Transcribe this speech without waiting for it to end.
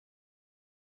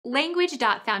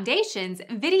Language.Foundation's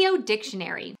Video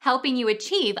Dictionary, helping you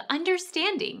achieve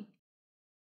understanding.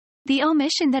 The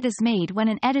omission that is made when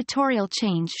an editorial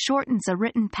change shortens a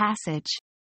written passage.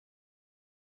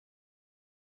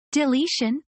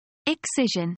 Deletion,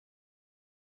 excision.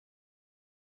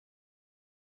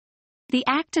 The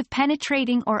act of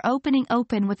penetrating or opening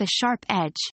open with a sharp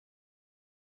edge.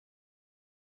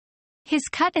 His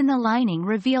cut in the lining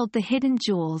revealed the hidden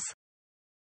jewels.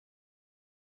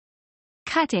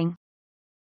 Cutting.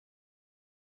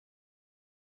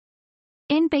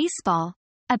 In baseball,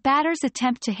 a batter's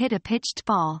attempt to hit a pitched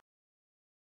ball.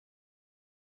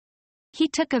 He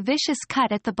took a vicious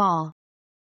cut at the ball.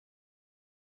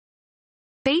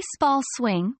 Baseball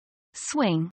swing,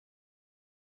 swing.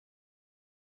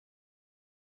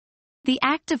 The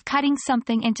act of cutting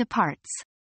something into parts.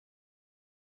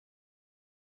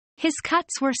 His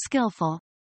cuts were skillful.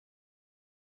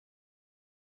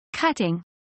 Cutting.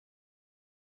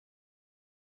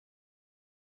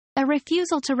 A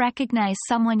refusal to recognize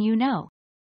someone you know.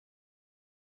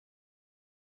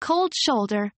 Cold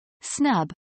shoulder,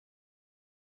 snub.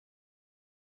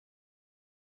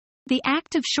 The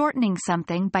act of shortening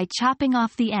something by chopping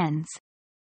off the ends.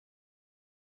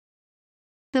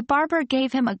 The barber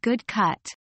gave him a good cut.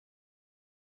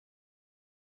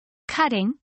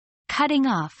 Cutting, cutting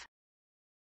off.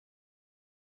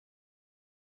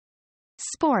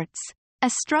 Sports, a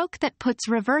stroke that puts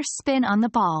reverse spin on the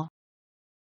ball.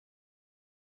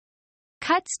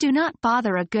 Cuts do not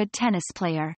bother a good tennis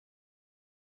player.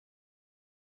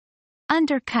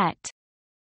 Undercut.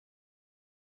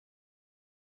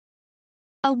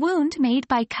 A wound made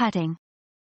by cutting.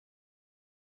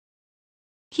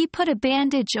 He put a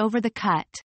bandage over the cut.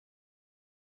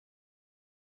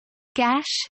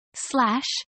 Gash, slash,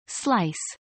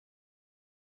 slice.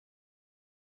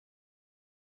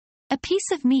 A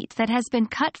piece of meat that has been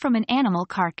cut from an animal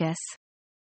carcass.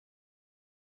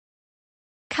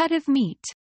 Cut of meat.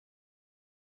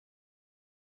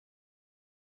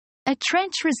 A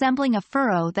trench resembling a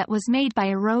furrow that was made by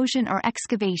erosion or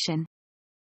excavation.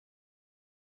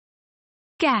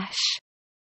 Gash.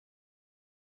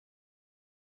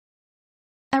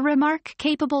 A remark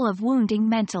capable of wounding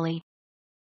mentally.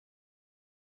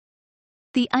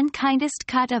 The unkindest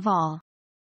cut of all.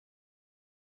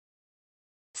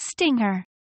 Stinger.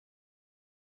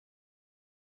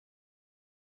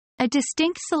 A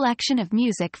distinct selection of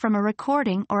music from a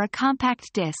recording or a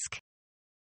compact disc.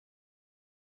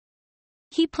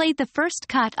 He played the first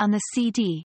cut on the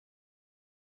CD.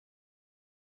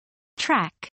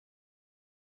 Track.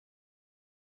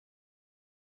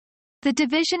 The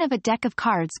division of a deck of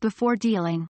cards before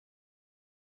dealing.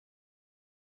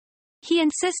 He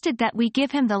insisted that we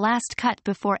give him the last cut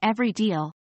before every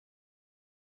deal.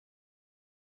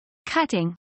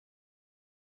 Cutting.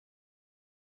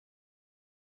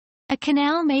 A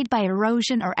canal made by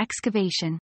erosion or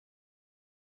excavation.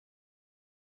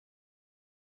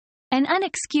 An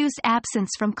unexcused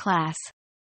absence from class.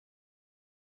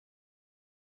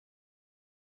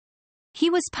 He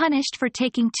was punished for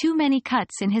taking too many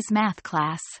cuts in his math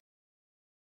class.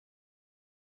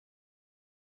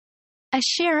 A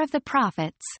share of the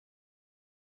profits.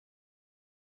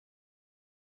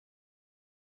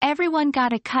 Everyone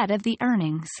got a cut of the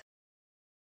earnings.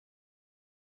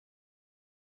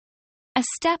 A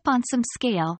step on some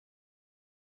scale.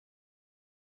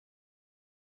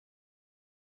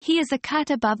 He is a cut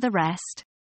above the rest.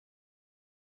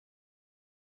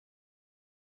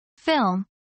 Film.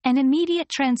 An immediate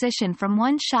transition from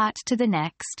one shot to the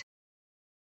next.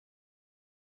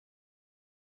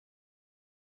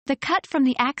 The cut from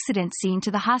the accident scene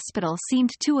to the hospital seemed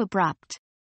too abrupt.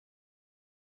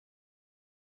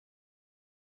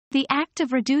 The act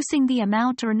of reducing the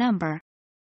amount or number.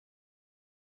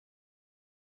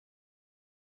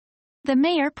 The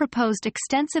mayor proposed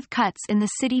extensive cuts in the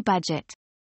city budget.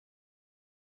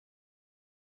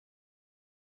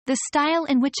 The style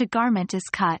in which a garment is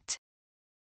cut.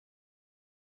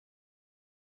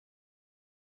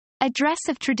 A dress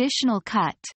of traditional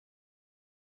cut.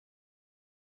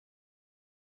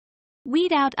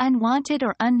 Weed out unwanted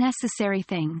or unnecessary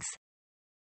things.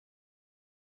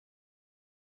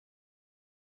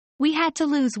 We had to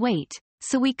lose weight,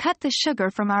 so we cut the sugar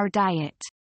from our diet.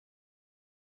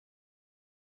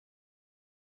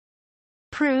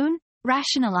 Prune,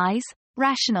 rationalize,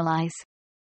 rationalize.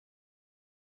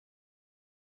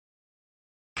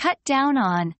 Cut down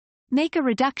on, make a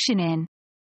reduction in.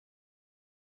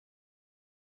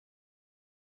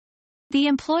 The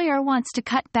employer wants to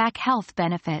cut back health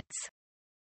benefits.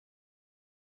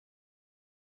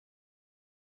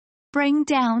 Bring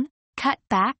down, cut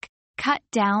back, cut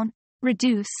down,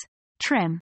 reduce,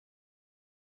 trim.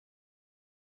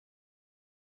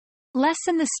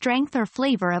 Lessen the strength or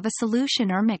flavor of a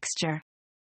solution or mixture.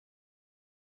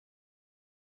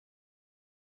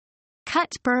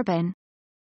 Cut bourbon.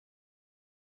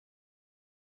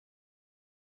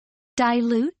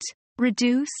 Dilute,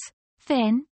 reduce,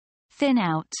 thin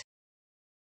out.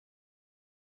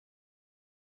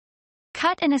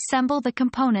 Cut and assemble the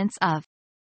components of.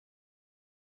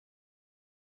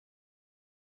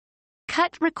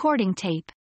 Cut recording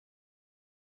tape.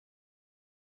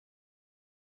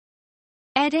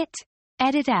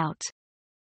 Edit out.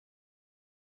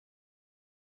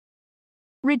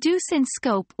 Reduce in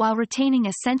scope while retaining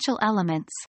essential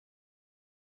elements.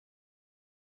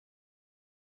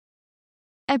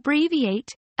 Abbreviate,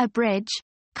 abridge,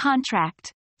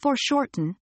 contract,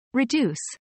 foreshorten, reduce.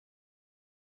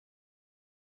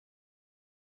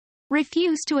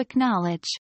 Refuse to acknowledge.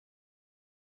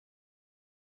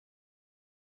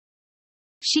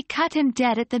 She cut him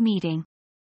dead at the meeting.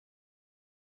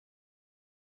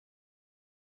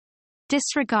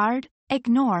 Disregard,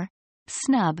 ignore,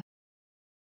 snub.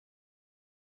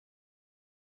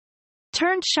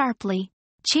 Turned sharply,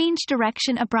 change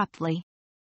direction abruptly.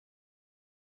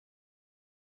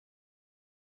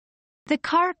 The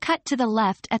car cut to the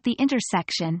left at the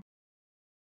intersection.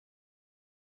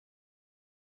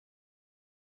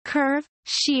 Curve,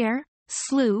 shear,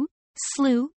 slew,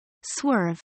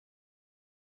 swerve.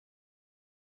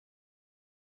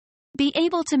 Be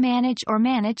able to manage or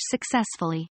manage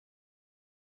successfully.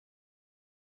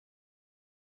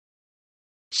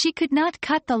 She could not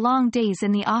cut the long days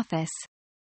in the office.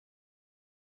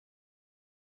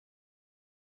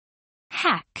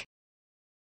 Hack.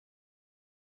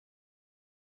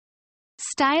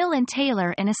 Style and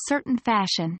tailor in a certain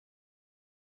fashion.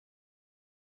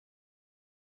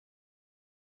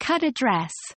 Cut a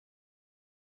dress.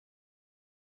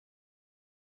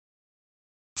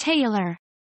 Tailor.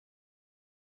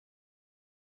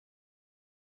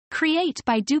 Create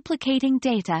by duplicating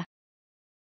data.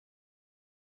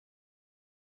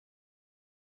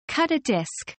 Cut a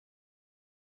disk.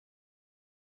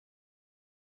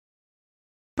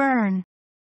 Burn.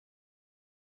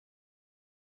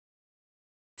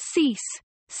 Cease,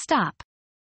 stop.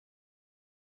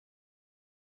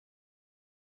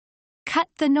 Cut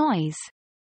the noise.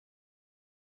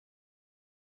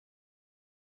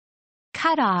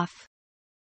 Cut off.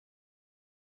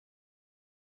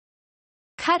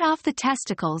 Cut off the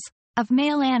testicles of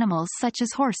male animals such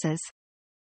as horses.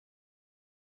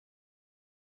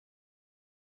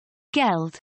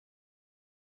 Geld.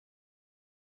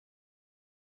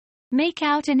 Make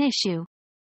out an issue.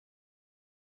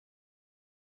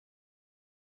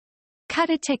 Cut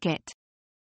a ticket.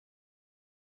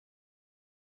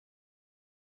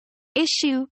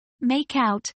 Issue, make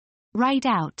out, write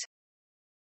out.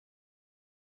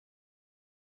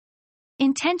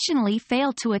 Intentionally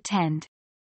fail to attend.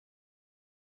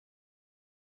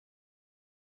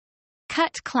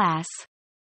 Cut class.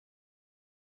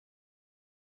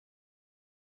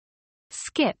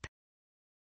 Skip.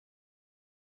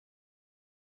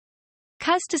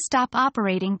 Cause to stop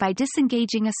operating by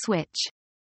disengaging a switch.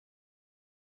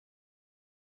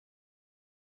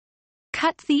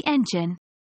 Cut the engine.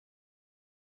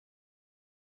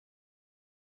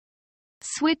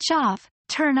 Switch off,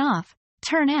 turn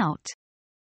out.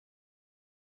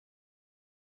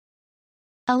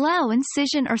 Allow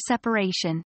incision or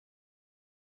separation.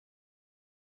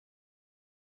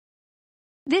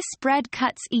 This bread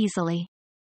cuts easily.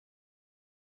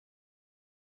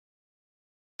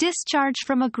 Discharge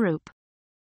from a group.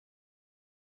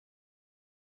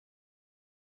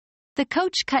 The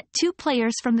coach cut 2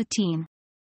 players from the team.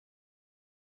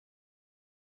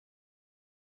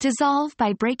 Dissolve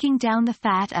by breaking down the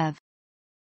fat of.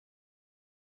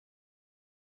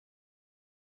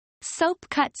 Soap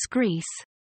cuts grease.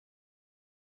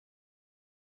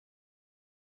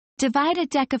 Divide a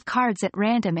deck of cards at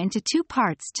random into 2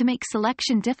 parts to make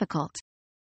selection difficult.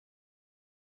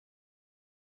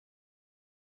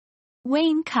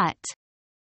 Wayne cut.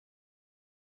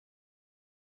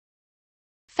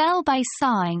 Fell by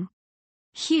sawing.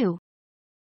 Hew.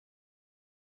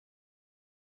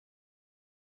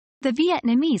 The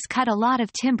Vietnamese cut a lot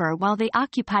of timber while they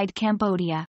occupied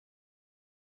Cambodia.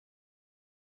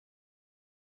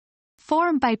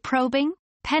 Form by probing,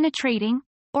 penetrating,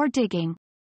 or digging.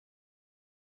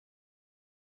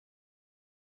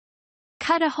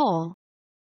 Cut a hole.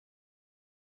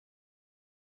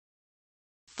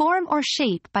 Form or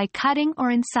shape by cutting or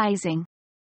incising.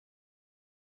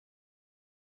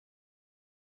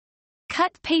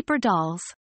 Cut paper dolls.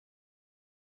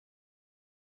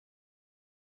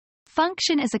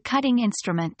 Function as a cutting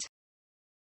instrument.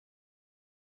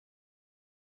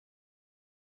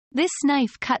 This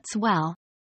knife cuts well.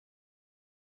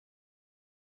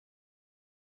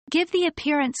 Give the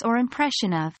appearance or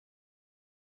impression of.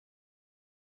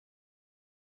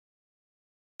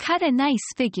 Cut a nice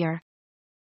figure.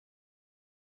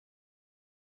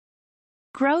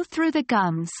 Grow through the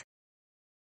gums.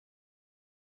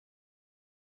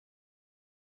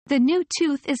 The new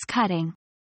tooth is cutting.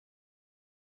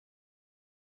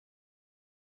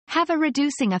 Have a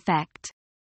reducing effect.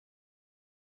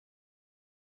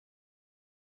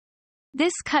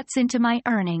 This cuts into my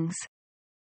earnings.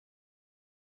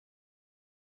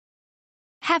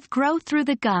 Have grow through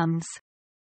the gums.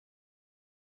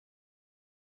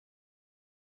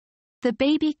 The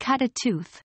baby cut a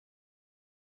tooth.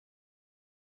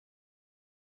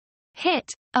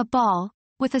 Hit a ball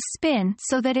with a spin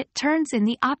so that it turns in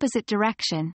the opposite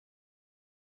direction.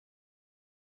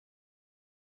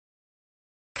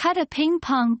 Cut a ping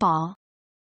pong ball.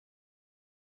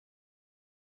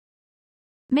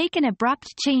 Make an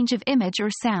abrupt change of image or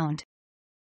sound.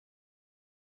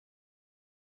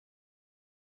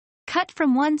 Cut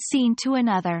from one scene to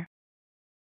another.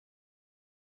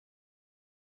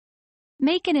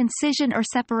 Make an incision or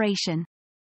separation.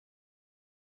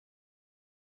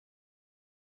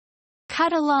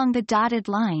 Cut along the dotted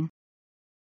line.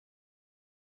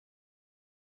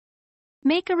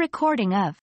 Make a recording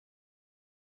of.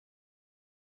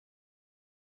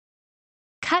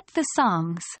 Cut the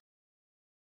songs.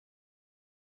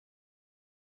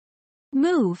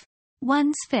 Move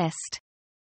one's fist.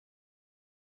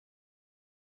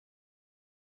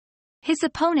 His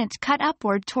opponent cut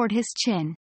upward toward his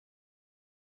chin.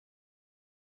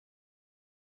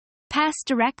 Pass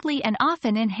directly and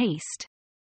often in haste.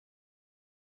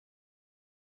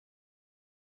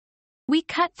 We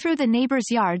cut through the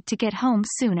neighbor's yard to get home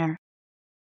sooner.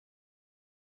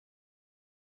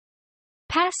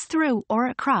 Pass through or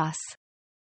across.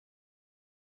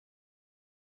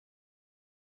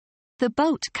 The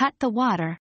boat cut the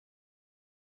water.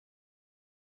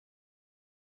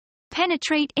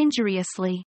 Penetrate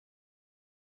injuriously.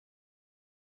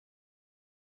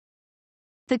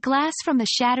 The glass from the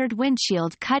shattered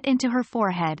windshield cut into her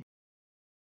forehead.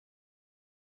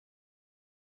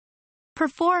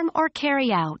 Perform or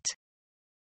carry out.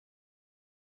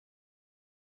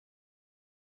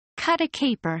 Cut a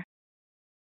caper.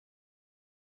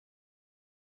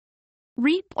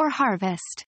 Reap or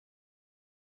harvest.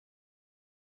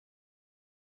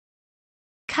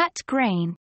 Cut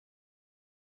grain.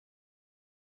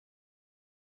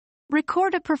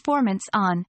 Record a performance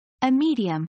on a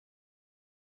medium.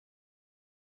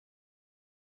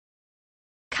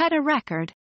 Cut a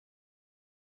record.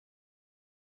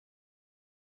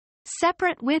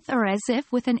 Separate with or as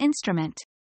if with an instrument.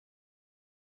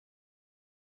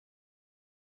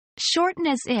 Shorten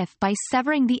as if by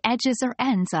severing the edges or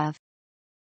ends of.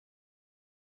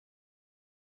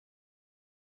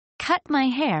 Cut my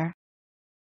hair.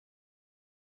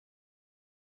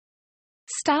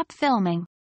 Stop filming.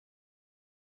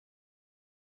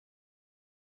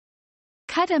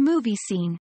 Cut a movie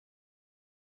scene.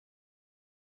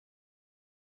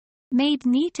 Made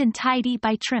neat and tidy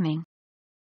by trimming.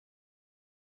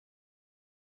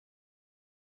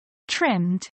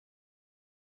 Trimmed.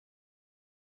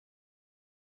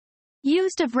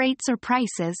 Used of rates or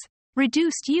prices,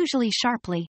 reduced usually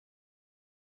sharply.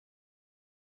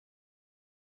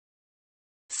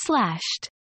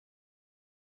 Slashed.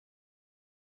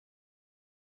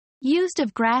 Used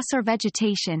of grass or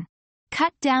vegetation,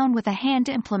 cut down with a hand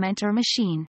implement or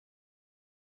machine.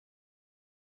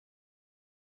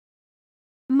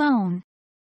 Mown.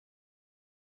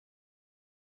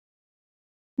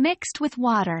 Mixed with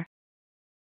water.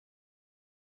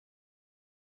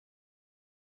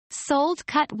 Sold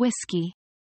cut whiskey.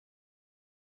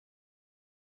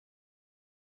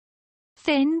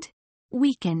 Thinned,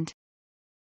 weakened.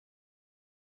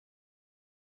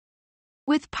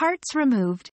 With parts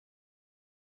removed.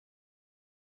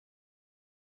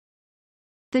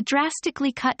 The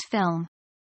drastically cut film.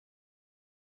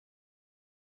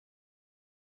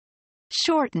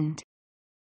 Shortened.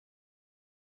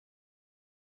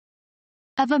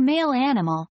 Of a male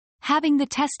animal, having the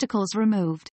testicles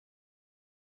removed.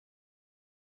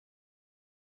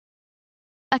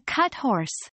 A cut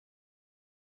horse.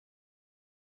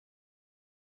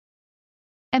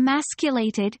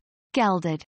 Emasculated,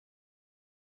 gelded.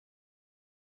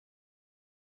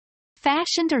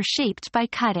 Fashioned or shaped by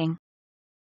cutting.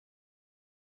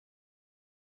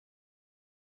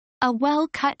 A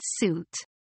well-cut suit.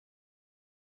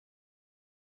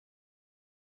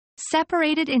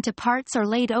 Separated into parts or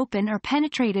laid open or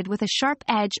penetrated with a sharp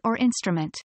edge or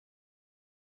instrument.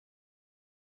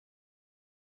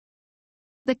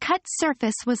 the cut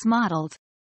surface was modeled.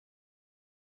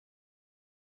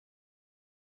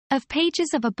 Of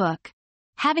pages of a book,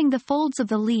 having the folds of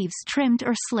the leaves trimmed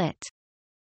or slit.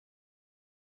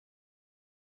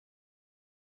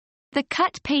 The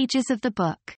cut pages of the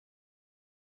book.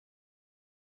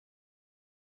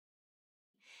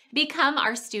 Become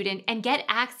our student and get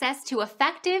access to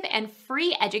effective and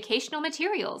free educational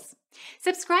materials.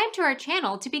 Subscribe to our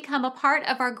channel to become a part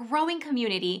of our growing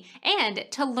community and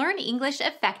to learn English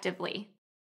effectively.